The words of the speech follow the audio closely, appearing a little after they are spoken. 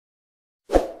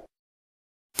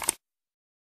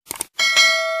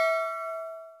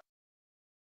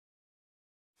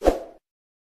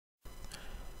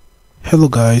Hello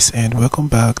guys, and welcome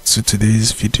back to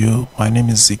today's video. My name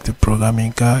is Zeke, the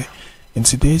programming guy. In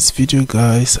today's video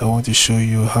guys, I want to show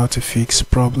you how to fix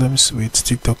problems with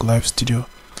TikTok Live Studio.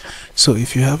 So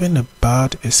if you're having a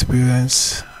bad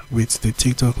experience with the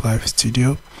TikTok Live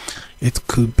Studio, it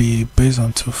could be based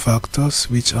on two factors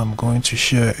which I'm going to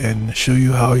share and show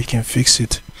you how you can fix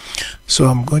it. So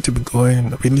I'm going to be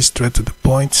going really straight to the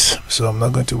point, so I'm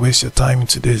not going to waste your time in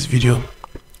today's video.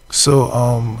 So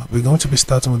we're going to be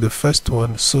starting with the first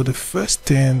one. So the first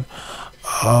thing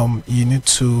you need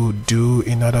to do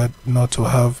in order not to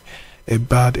have a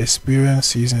bad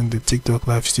experience using the TikTok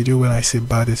Live Studio. When I say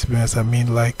bad experience, I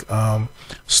mean like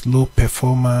slow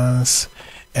performance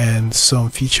and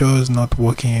some features not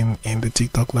working in the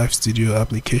TikTok Live Studio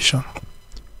application.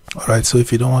 Alright, so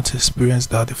if you don't want to experience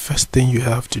that, the first thing you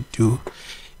have to do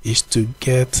is to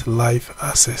get live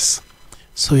access.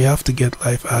 So you have to get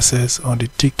live access on the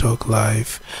TikTok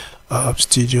Live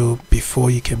Studio before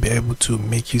you can be able to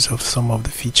make use of some of the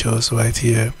features right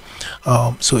here.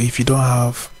 So if you don't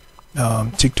have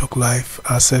TikTok Live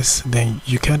access, then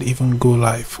you can't even go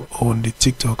live on the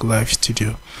TikTok Live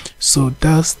Studio. So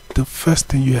that's the first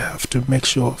thing you have to make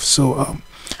sure of. So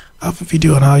I have a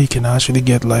video on how you can actually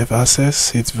get live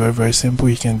access. It's very simple.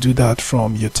 You can do that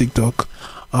from your TikTok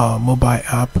mobile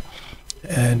app,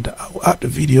 and I'll add the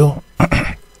video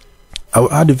I'll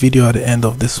add a video at the end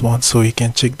of this one so you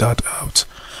can check that out.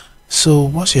 So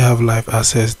once you have live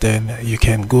access, then you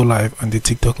can go live on the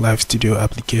TikTok Live Studio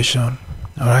application.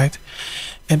 Alright,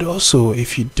 and also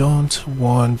if you don't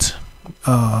want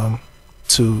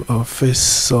to face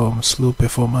some slow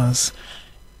performance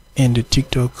in the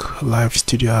TikTok Live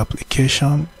Studio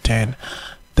application, then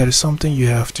there is something you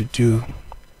have to do.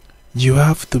 You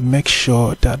have to make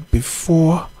sure that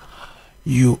before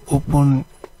you open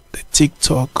the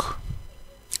TikTok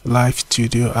Live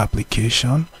Studio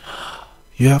application,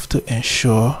 you have to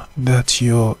ensure that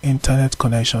your internet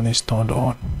connection is turned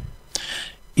on.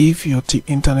 If your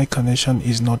internet connection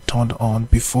is not turned on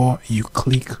before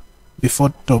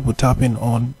double tapping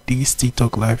on this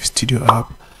TikTok Live Studio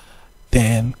app,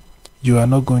 then you are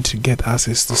not going to get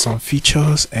access to some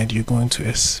features and you're going to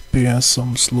experience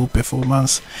some slow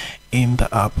performance in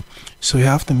the app. So you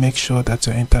have to make sure that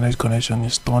your internet connection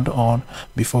is turned on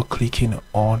before clicking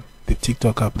on the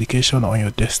TikTok application on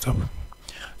your desktop.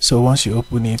 So once you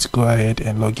open it, go ahead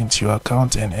and log into your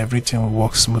account and everything will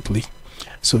work smoothly.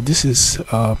 So this is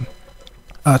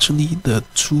actually the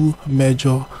two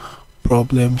major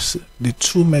problems, the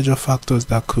two major factors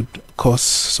that could cause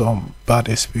some bad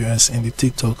experience in the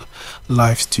TikTok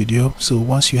Live Studio. So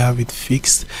once you have it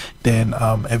fixed, then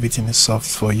everything is solved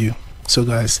for you. So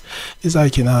guys, this is how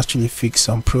you can actually fix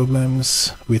some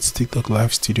problems with TikTok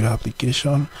Live Studio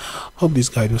application. Hope this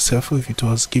guide was helpful. If it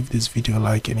was, give this video a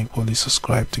like and equally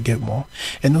subscribe to get more.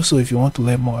 And also, if you want to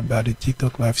learn more about the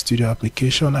TikTok Live Studio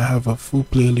application, I have a full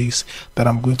playlist that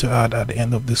I'm going to add at the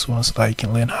end of this one so that you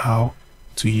can learn how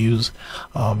to use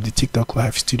the TikTok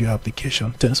Live Studio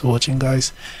application. Thanks for watching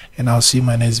guys, and I'll see you in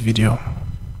my next video.